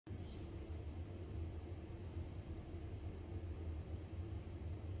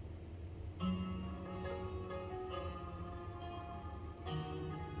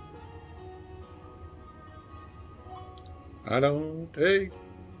I don't take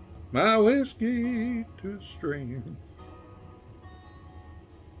my whiskey to the stream.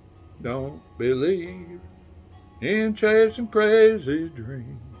 Don't believe in chasing crazy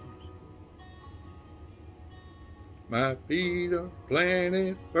dreams. My feet are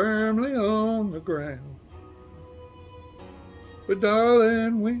planted firmly on the ground. But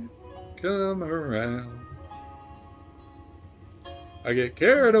darling, when you come around, I get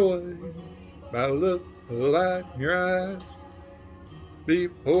carried away by the look of the light in your eyes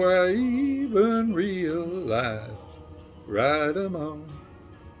before I even realize right I'm on.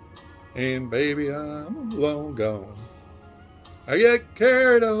 And baby, I'm long gone. I get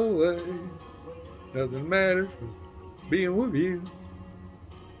carried away. Nothing matters but being with you.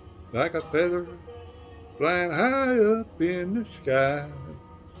 Like a feather flying high up in the sky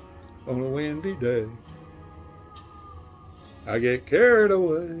on a windy day. I get carried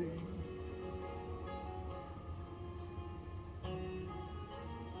away.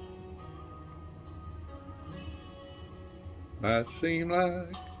 Might seem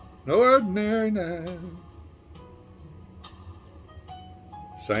like no ordinary night.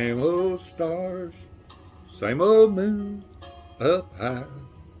 Same old stars, same old moon up high.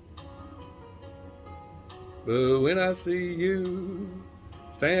 But when I see you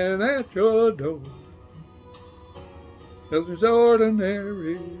standing at your door, nothing's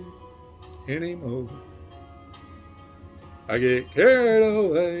ordinary anymore. I get carried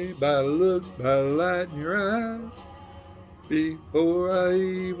away by the look, by the light in your eyes before I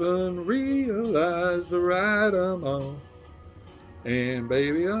even realize the ride I'm on. And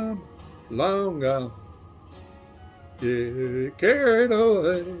baby, I'm long gone. Get carried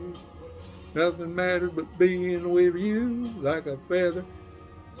away. Nothing matters but being with you, like a feather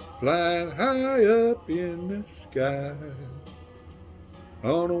flying high up in the sky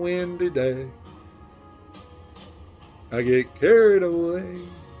on a windy day. I get carried away.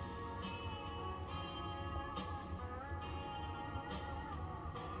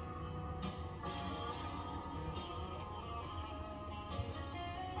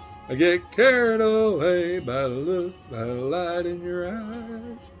 I get carried away by the look, by the light in your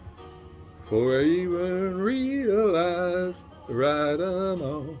eyes before I even realize the ride I'm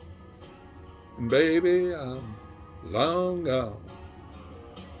on. And baby, I'm long gone.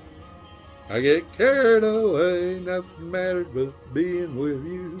 I get carried away, nothing matters but being with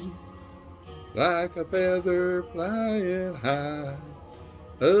you, like a feather flying high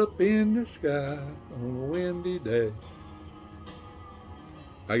up in the sky on a windy day.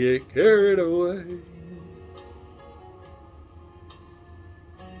 I get carried away.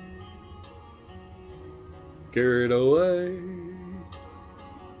 Carried away.